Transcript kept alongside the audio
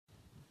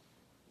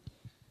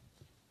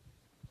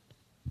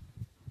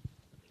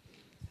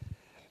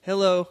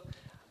Hello.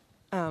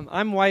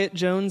 I'm Wyatt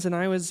Jones, and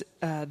I was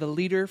the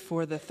leader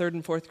for the 3rd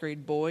and 4th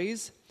grade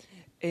boys.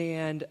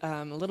 And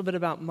a little bit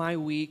about my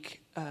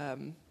week.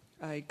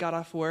 I got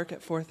off work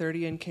at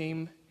 4:30 and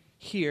came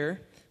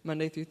here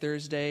Monday through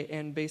Thursday,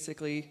 and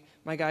basically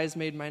my guys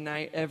made my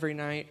night every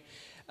night.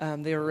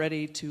 They were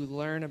ready to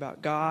learn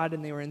about God,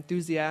 and they were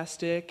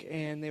enthusiastic,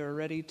 and they were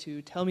ready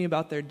to tell me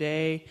about their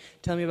day,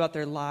 tell me about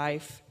their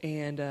life,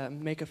 and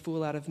make a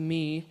fool out of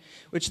me,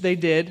 which they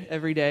did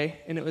every day,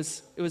 and it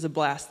was a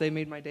blast. They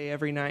made my day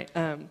every night.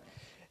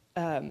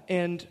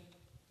 And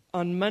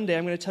on Monday,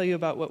 I'm going to tell you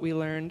about what we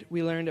learned.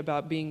 We learned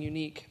about being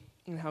unique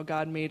and how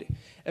God made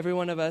every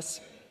one of us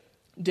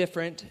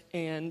different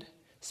and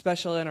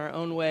special in our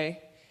own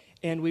way.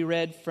 And we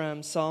read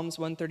from Psalms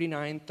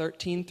 139,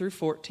 13 through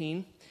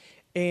 14.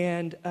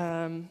 And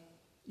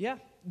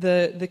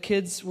the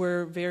kids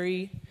were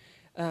very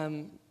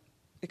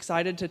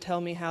excited to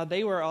tell me how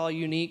they were all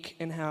unique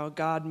and how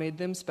God made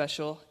them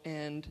special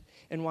and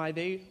why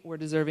they were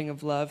deserving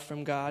of love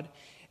from God.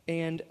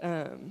 And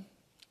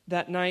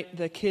that night,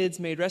 the kids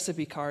made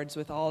recipe cards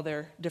with all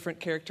their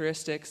different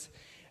characteristics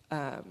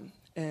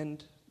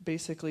and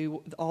basically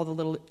all the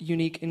little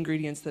unique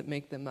ingredients that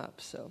make them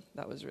up. So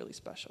that was really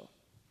special.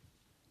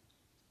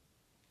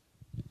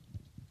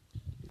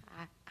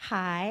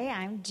 Hi,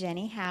 I'm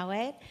Jenny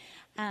Howitt.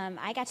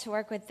 I got to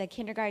work with the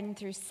kindergarten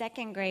through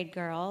 2nd grade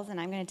girls, and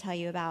I'm going to tell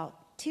you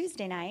about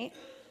Tuesday night.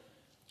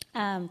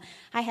 I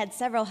had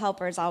several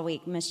helpers all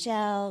week,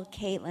 Michelle,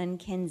 Caitlin,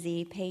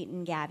 Kinsey,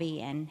 Peyton, Gabby,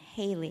 and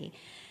Haley,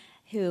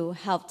 who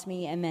helped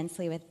me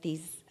immensely with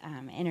these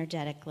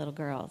energetic little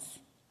girls.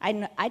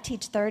 I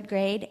teach 3rd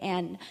grade,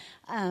 and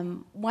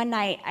one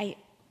night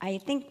I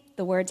think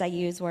the words I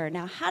used were,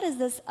 "Now, how does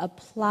this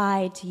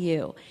apply to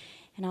you?"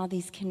 And all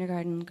these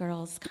kindergarten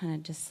girls kind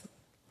of just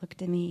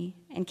looked at me,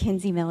 and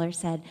Kinsey Miller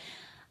said,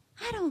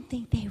 "I don't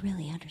think they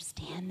really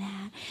understand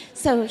that."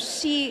 So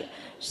she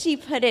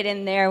put it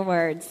in their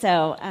words.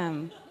 So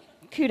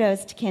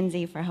kudos to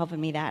Kinsey for helping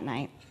me that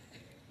night.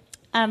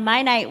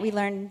 My night, we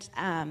learned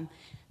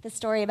the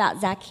story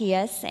about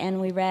Zacchaeus, and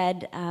we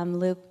read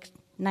Luke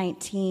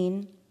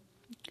 19,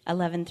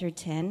 11 through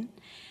 10,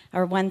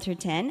 or 1 through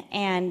 10,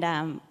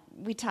 and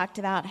we talked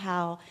about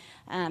how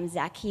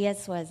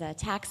Zacchaeus was a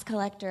tax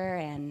collector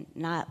and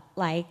not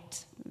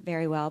liked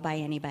very well by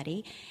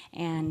anybody.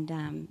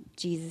 And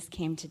Jesus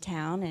came to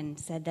town and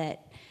said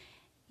that,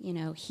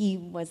 he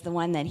was the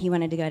one that he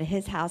wanted to go to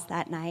his house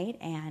that night.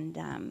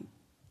 And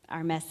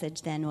our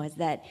message then was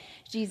that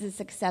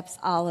Jesus accepts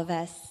all of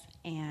us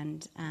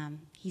and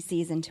he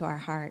sees into our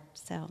heart.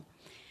 So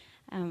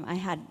I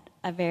had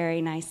a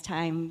very nice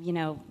time,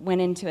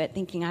 went into it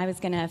thinking I was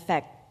going to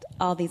affect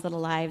all these little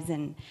lives,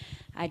 and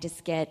I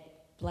just get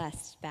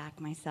blessed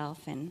back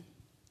myself and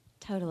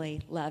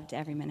totally loved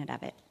every minute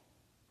of it.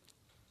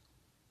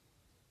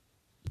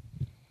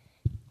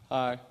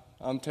 Hi,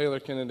 I'm Taylor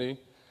Kennedy.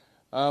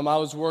 I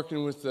was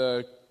working with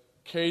the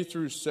K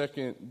through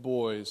 2nd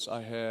boys.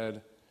 I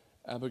had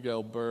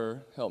Abigail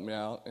Burr help me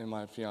out and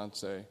my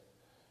fiance,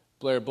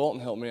 Blair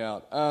Bolton, help me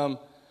out.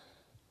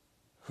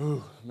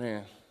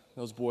 Man,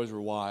 those boys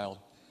were wild.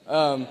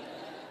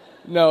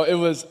 No, it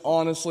was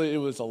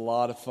a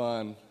lot of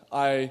fun.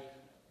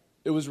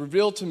 It was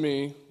revealed to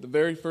me the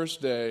very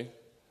first day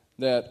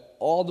that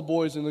all the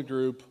boys in the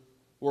group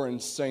were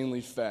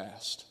insanely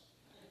fast.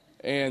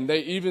 And they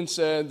even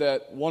said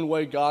that one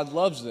way God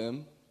loves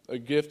them, a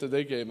gift that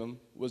they gave them,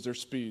 was their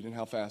speed and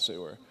how fast they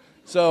were.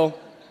 So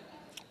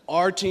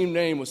our team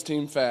name was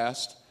Team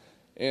Fast,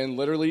 and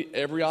literally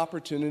every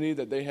opportunity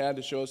that they had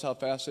to show us how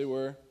fast they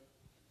were,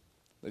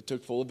 they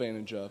took full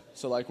advantage of.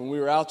 So like when we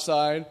were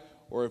outside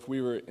or if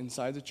we were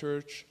inside the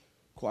church,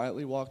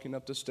 quietly walking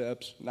up the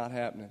steps, not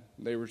happening.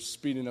 They were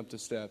speeding up the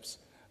steps.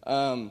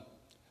 But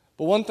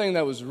one thing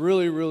that was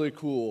really, really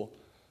cool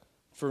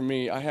for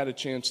me, I had a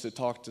chance to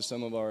talk to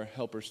some of our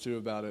helpers too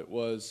about it,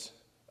 was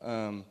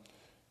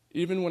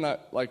even when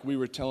we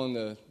were telling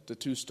the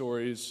 2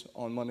 stories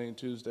on Monday and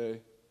Tuesday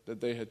that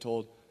they had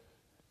told,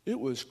 it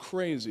was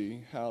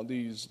crazy how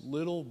these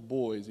little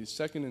boys, these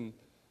 2nd and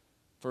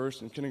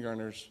 1st and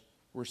kindergartners,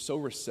 were so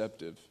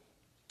receptive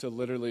to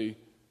literally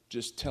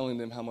just telling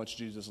them how much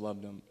Jesus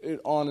loved them. It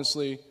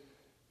honestly,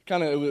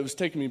 it was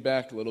taking me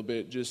back a little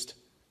bit, just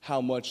how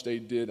much they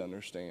did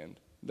understand.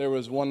 There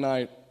was one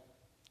night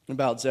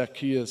about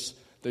Zacchaeus,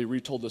 they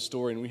retold the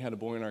story, and we had a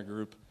boy in our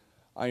group.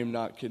 I am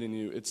not kidding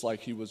you. It's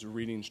like he was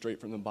reading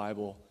straight from the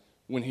Bible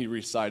when he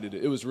recited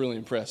it. It was really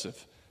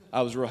impressive.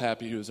 I was real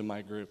happy he was in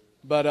my group.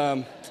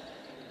 But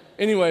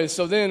anyway,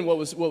 so then what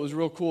was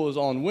real cool is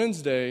on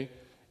Wednesday,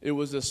 it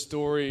was a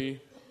story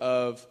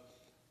of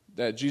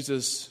that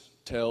Jesus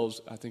tells.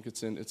 I think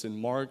it's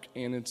in Mark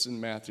and it's in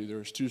Matthew.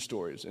 There's 2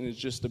 stories, and it's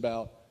just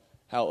about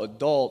how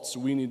adults,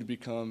 we need to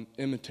become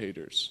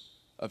imitators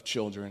of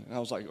children. And I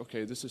was like,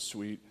 okay, this is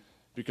sweet,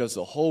 because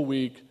the whole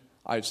week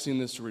I've seen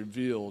this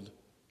revealed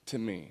to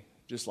me.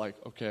 Just like,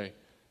 okay,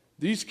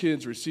 these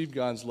kids receive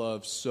God's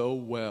love so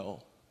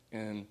well,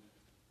 and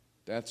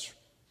that's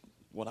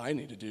what I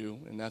need to do,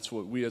 and that's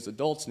what we as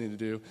adults need to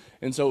do.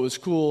 And so it was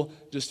cool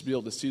just to be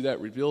able to see that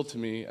revealed to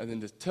me, and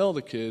then to tell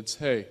the kids,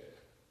 hey,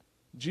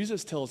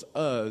 Jesus tells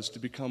us to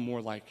become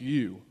more like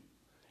you,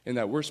 and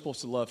that we're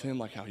supposed to love him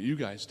like how you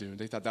guys do.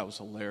 They thought that was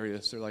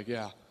hilarious. They're like,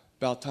 yeah,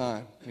 about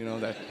time,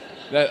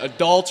 that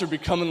adults are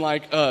becoming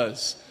like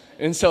us.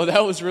 And so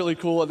that was really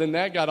cool. And then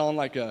that got on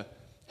like a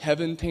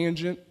heaven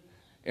tangent,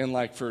 and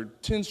like for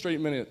 10 straight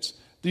minutes,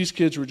 these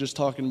kids were just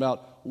talking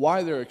about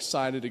why they're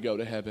excited to go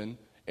to heaven,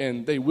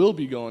 and they will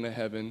be going to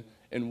heaven,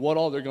 and what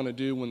all they're going to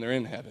do when they're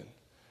in heaven.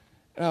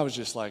 And I was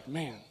just like,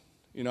 man,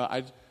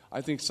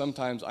 I think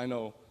sometimes I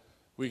know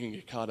we can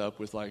get caught up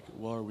with like,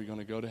 well, are we going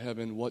to go to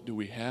heaven? What do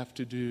we have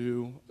to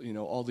do?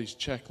 All these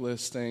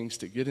checklist things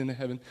to get into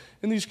heaven.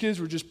 And these kids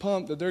were just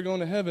pumped that they're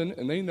going to heaven,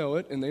 and they know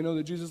it, and they know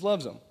that Jesus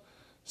loves them.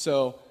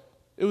 So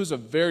it was a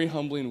very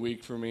humbling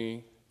week for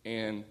me,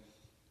 and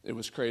it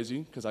was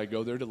crazy because I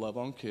go there to love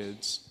on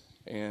kids,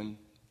 and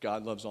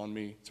God loves on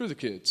me through the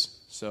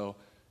kids. So,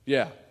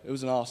 yeah, it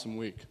was an awesome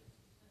week.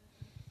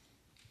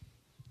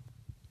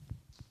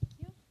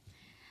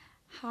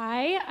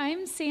 Hi,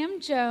 I'm Sam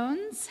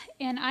Jones,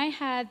 and I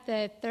had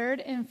the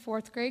 3rd and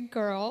 4th grade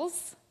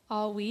girls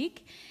all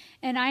week,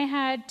 and I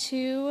had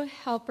 2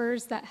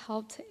 helpers that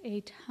helped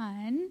a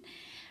ton.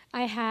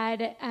 I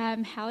had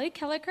Hallie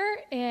Kelliker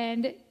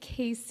and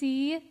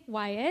Casey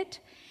Wyatt,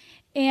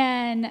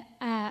 and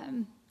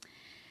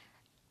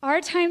our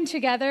time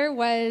together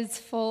was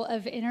full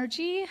of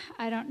energy.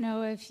 I don't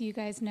know if you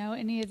guys know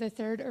any of the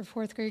 3rd or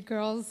 4th grade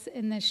girls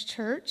in this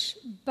church,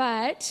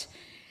 but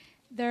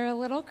they're a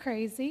little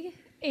crazy.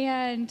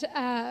 And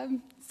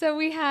so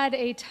we had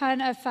a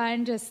ton of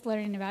fun just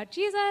learning about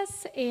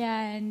Jesus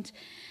and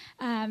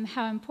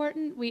how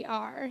important we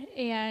are.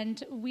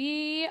 And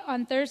we,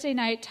 on Thursday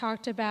night,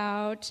 talked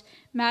about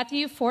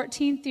Matthew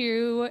 13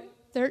 through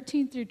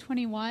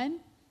 21.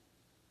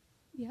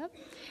 Yep.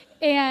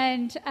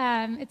 And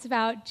it's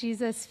about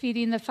Jesus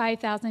feeding the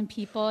 5,000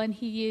 people, and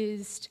he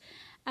used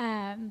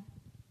a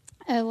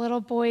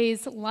little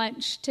boy's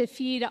lunch to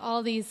feed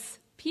all these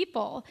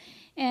people,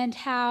 and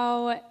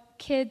how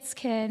kids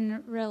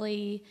can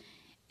really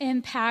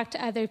impact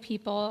other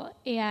people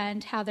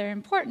and how they're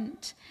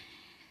important.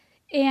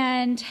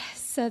 And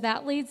so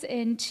that leads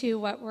into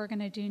what we're going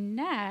to do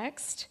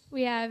next.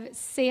 We have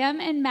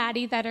Sam and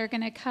Maddie that are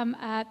going to come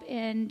up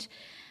and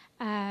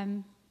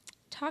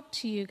talk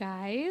to you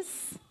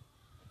guys.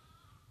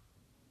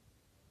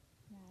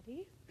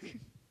 Maddie?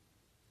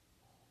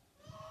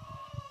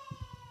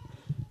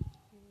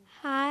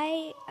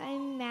 Hi,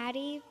 I'm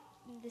Maddie.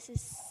 This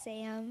is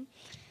Sam.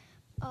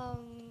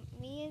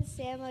 Me and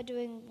Sam are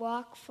doing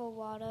Walk for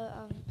Water.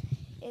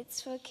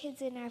 It's for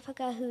kids in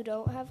Africa who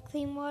don't have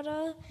clean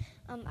water.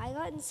 I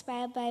got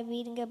inspired by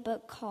reading a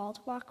book called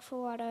Walk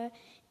for Water.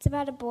 It's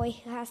about a boy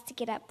who has to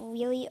get up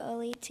really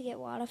early to get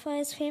water for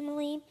his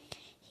family.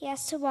 He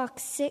has to walk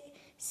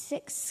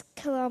 6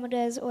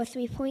 kilometers or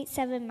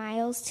 3.7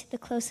 miles to the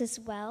closest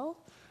well.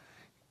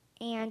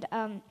 And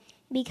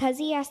because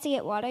he has to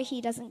get water,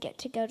 he doesn't get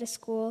to go to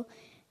school.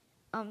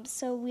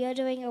 So we're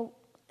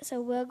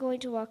going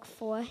to walk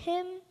for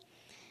him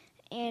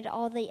and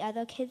all the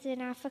other kids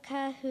in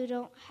Africa who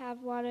don't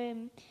have water,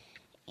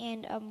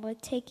 and we're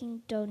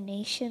taking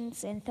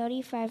donations, and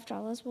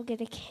 $35 will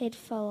get a kid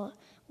for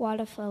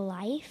water for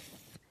life.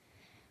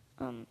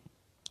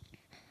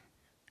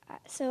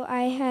 So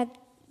I had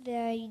the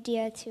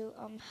idea to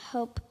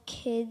help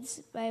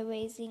kids by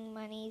raising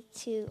money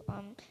to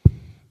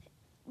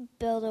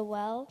build a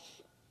well.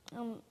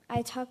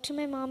 I talked to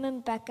my mom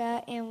and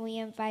Becca, and we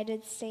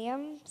invited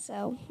Sam,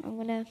 so I'm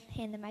going to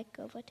hand the mic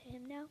over to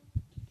him now.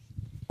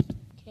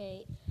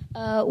 Okay.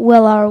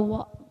 Well, our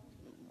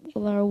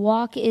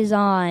walk is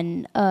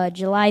on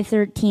July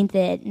 13th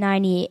at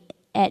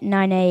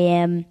 9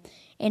 a.m.,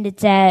 and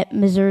it's at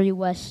Missouri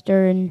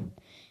Western.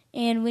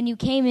 And when you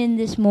came in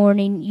this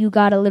morning, you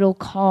got a little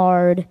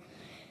card,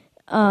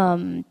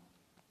 and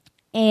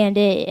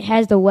it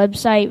has the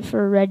website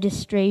for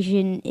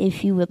registration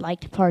if you would like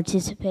to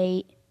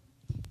participate.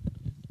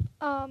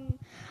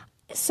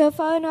 So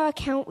far in our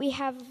account, we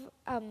have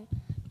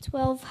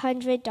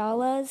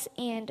 $1,200,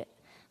 and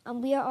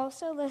we are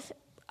also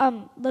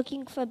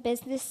looking for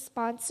business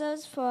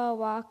sponsors for our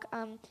walk,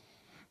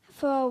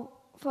 for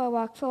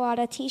Walk for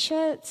Water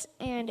T-shirts.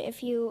 And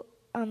if you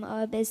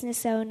are a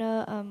business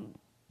owner,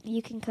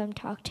 you can come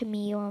talk to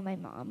me or my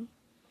mom.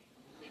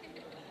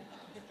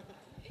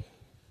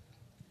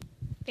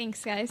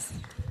 Thanks, guys.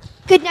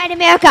 Good night,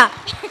 America.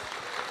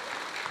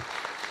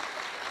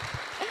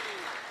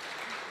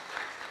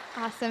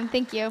 Awesome,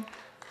 thank you.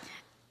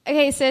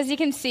 Okay, so as you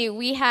can see,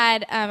 we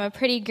had a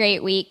pretty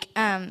great week.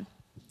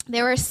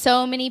 There were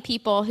so many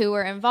people who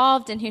were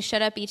involved and who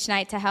showed up each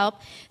night to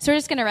help. So we're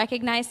just going to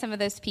recognize some of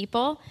those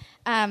people.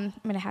 I'm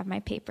going to have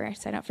my paper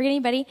so I don't forget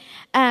anybody.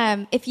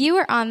 If you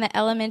were on the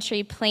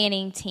elementary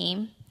planning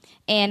team,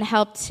 and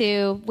helped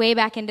to, way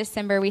back in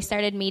December, we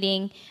started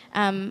meeting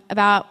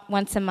about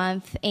once a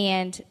month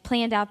and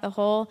planned out the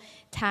whole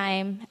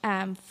time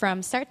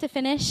from start to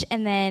finish.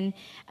 And then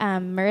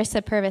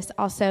Marissa Purvis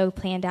also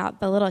planned out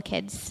the little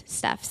kids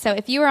stuff. So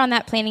if you were on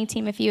that planning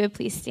team, if you would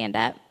please stand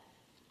up.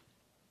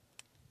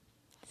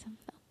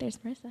 There's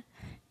Marissa.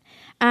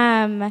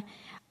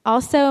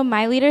 Also,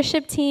 my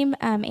leadership team,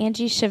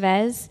 Angie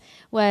Chavez,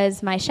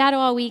 was my shadow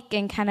all week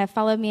and kind of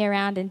followed me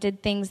around and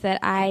did things that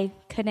I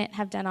couldn't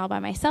have done all by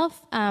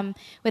myself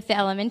with the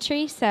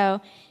elementary.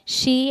 So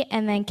she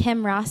and then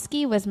Kim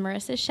Roski was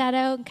Marissa's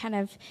shadow, kind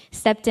of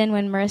stepped in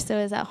when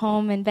Marissa was at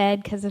home in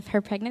bed because of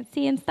her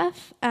pregnancy and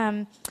stuff.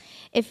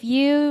 If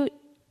you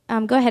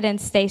go ahead and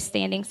stay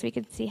standing so we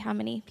can see how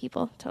many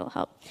people total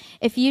help.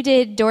 If you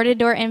did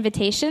door-to-door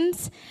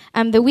invitations,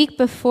 the week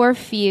before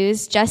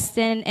Fuse,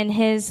 Justin and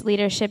his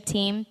leadership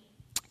team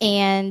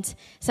and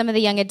some of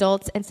the young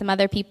adults and some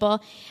other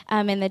people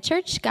in the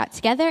church got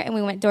together, and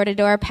we went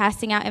door-to-door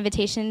passing out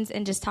invitations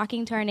and just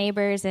talking to our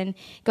neighbors and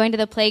going to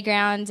the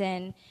playground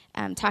and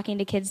talking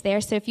to kids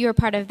there. So if you were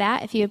part of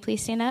that, if you would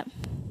please stand up.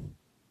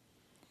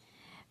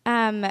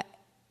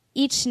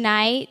 Each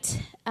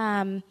night,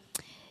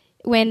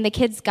 when the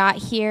kids got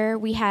here,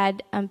 we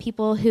had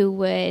people who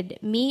would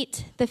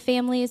meet the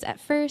families at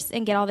first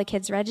and get all the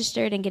kids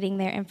registered and getting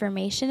their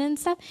information and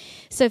stuff.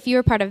 So if you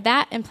were part of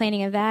that and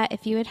planning of that,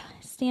 if you would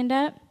stand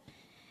up.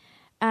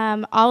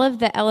 All of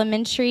the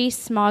elementary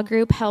small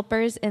group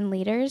helpers and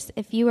leaders,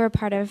 if you were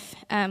part of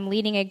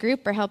leading a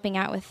group or helping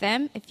out with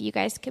them, if you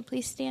guys could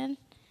please stand.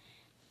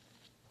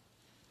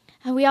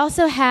 We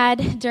also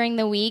had, during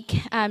the week,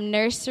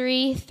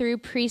 nursery through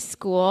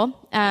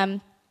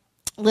preschool,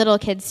 little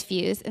kids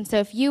Fuse. And so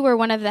if you were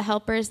one of the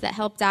helpers that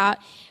helped out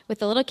with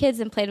the little kids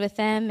and played with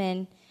them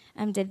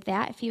and did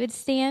that, if you would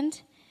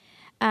stand.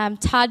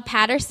 Todd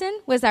Patterson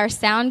was our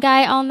sound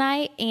guy all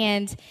night,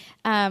 and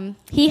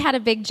he had a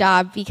big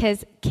job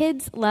because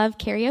kids love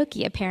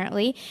karaoke,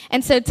 apparently.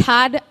 And so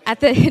Todd, at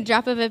the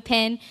drop of a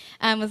pen,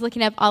 was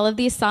looking up all of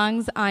these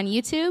songs on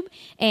YouTube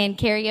and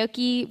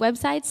karaoke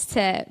websites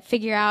to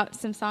figure out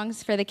some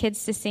songs for the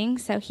kids to sing,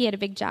 so he had a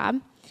big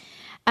job.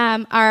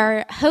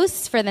 Our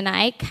hosts for the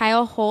night,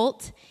 Kyle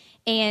Holt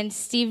and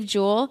Steve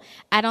Jewell,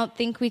 I don't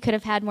think we could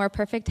have had more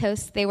perfect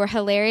hosts. They were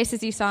hilarious,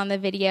 as you saw in the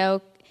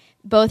video.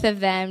 Both of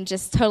them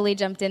just totally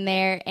jumped in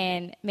there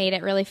and made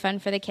it really fun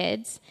for the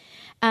kids.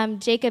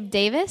 Jacob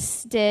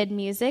Davis did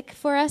music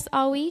for us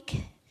all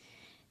week,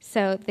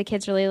 so the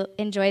kids really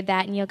enjoyed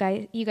that, and you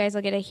guys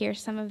will get to hear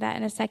some of that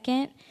in a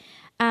second.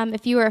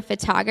 If you were a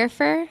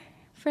photographer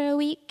for a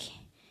week,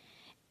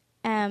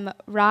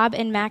 Rob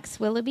and Max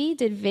Willoughby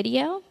did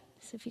video.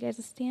 So if you guys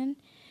will stand.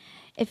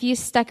 If you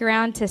stuck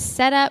around to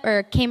set up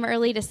or came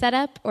early to set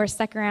up or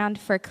stuck around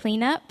for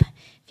cleanup,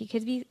 if you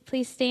could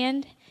please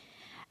stand.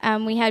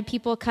 We had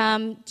people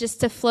come just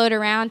to float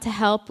around to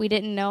help. We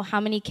didn't know how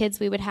many kids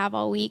we would have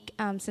all week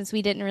since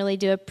we didn't really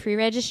do a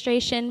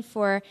pre-registration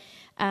for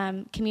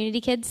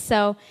community kids.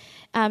 So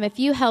if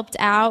you helped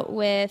out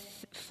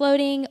with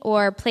floating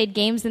or played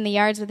games in the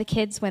yards with the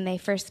kids when they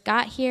first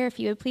got here, if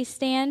you would please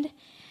stand.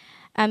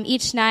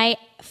 Each night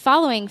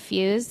following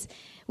Fuse,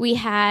 we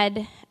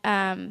had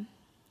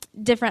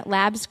different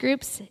labs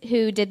groups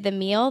who did the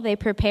meal. They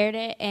prepared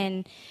it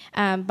and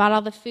bought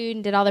all the food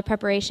and did all the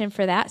preparation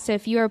for that. So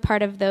if you were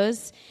part of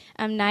those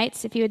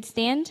nights, if you would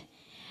stand.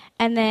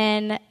 And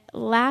then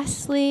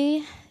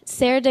lastly,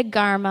 Sarah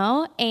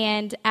DeGarmo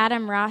and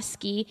Adam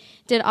Roski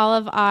did all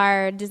of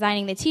our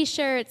designing the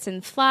T-shirts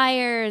and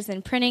flyers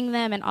and printing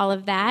them and all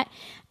of that.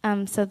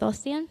 So they'll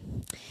stand.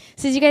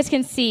 So as you guys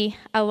can see,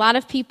 a lot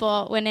of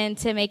people went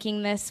into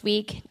making this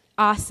week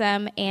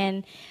awesome,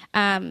 and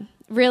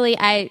really,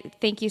 I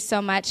thank you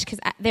so much because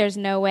there's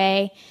no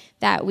way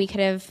that we could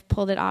have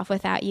pulled it off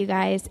without you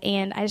guys,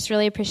 and I just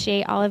really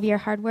appreciate all of your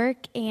hard work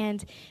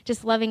and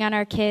just loving on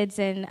our kids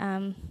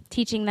and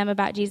teaching them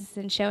about Jesus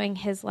and showing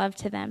his love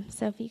to them.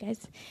 So if you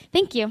guys,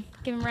 thank you.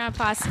 Give them a round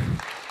of applause.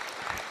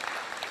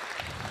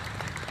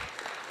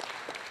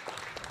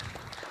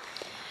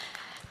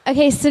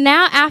 Okay, so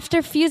now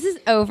after Fuse is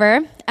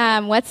over,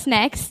 what's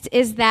next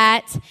is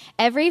that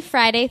every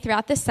Friday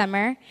throughout the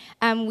summer,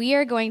 we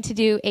are going to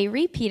do a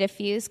repeat of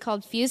Fuse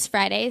called Fuse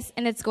Fridays,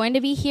 and it's going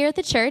to be here at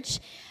the church.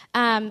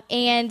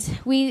 And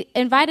we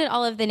invited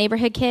all of the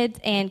neighborhood kids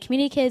and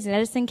community kids and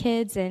Edison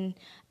kids and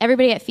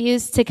everybody at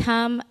Fuse to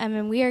come,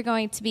 and we are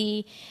going to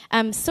be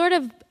sort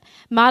of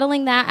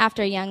modeling that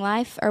after Young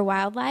Life or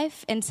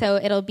Wildlife, and so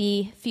it'll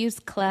be Fuse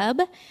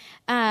Club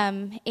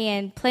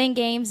and playing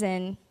games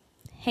and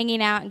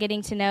hanging out and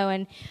getting to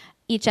know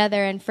each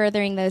other and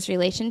furthering those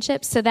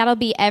relationships. So that'll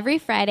be every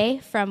Friday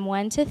from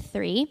 1 to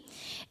 3.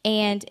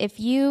 And if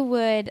you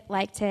would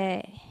like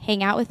to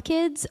hang out with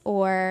kids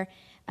or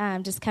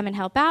just come and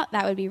help out,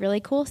 that would be really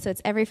cool. So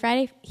it's every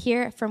Friday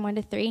here from 1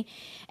 to 3.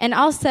 And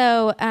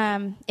also,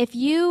 if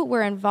you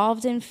were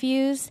involved in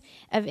Fuse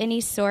of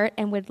any sort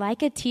and would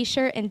like a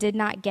T-shirt and did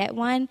not get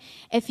one,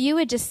 if you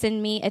would just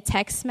send me a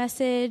text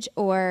message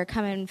or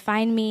come and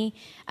find me,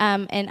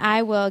 and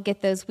I will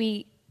get those.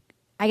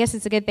 I guess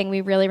it's a good thing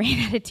we really ran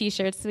out of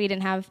T-shirts. We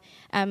didn't have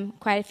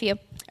quite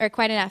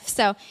enough.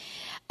 So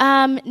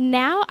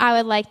now I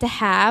would like to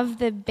have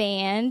the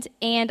band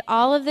and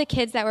all of the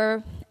kids that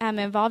were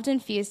involved in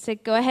Fuse to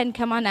go ahead and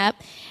come on up.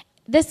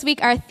 This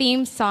week our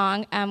theme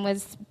song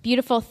was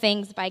Beautiful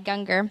Things by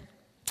Gungor.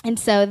 And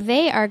so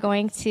they are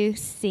going to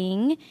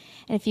sing.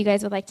 And if you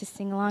guys would like to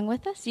sing along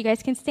with us, you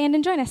guys can stand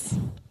and join us.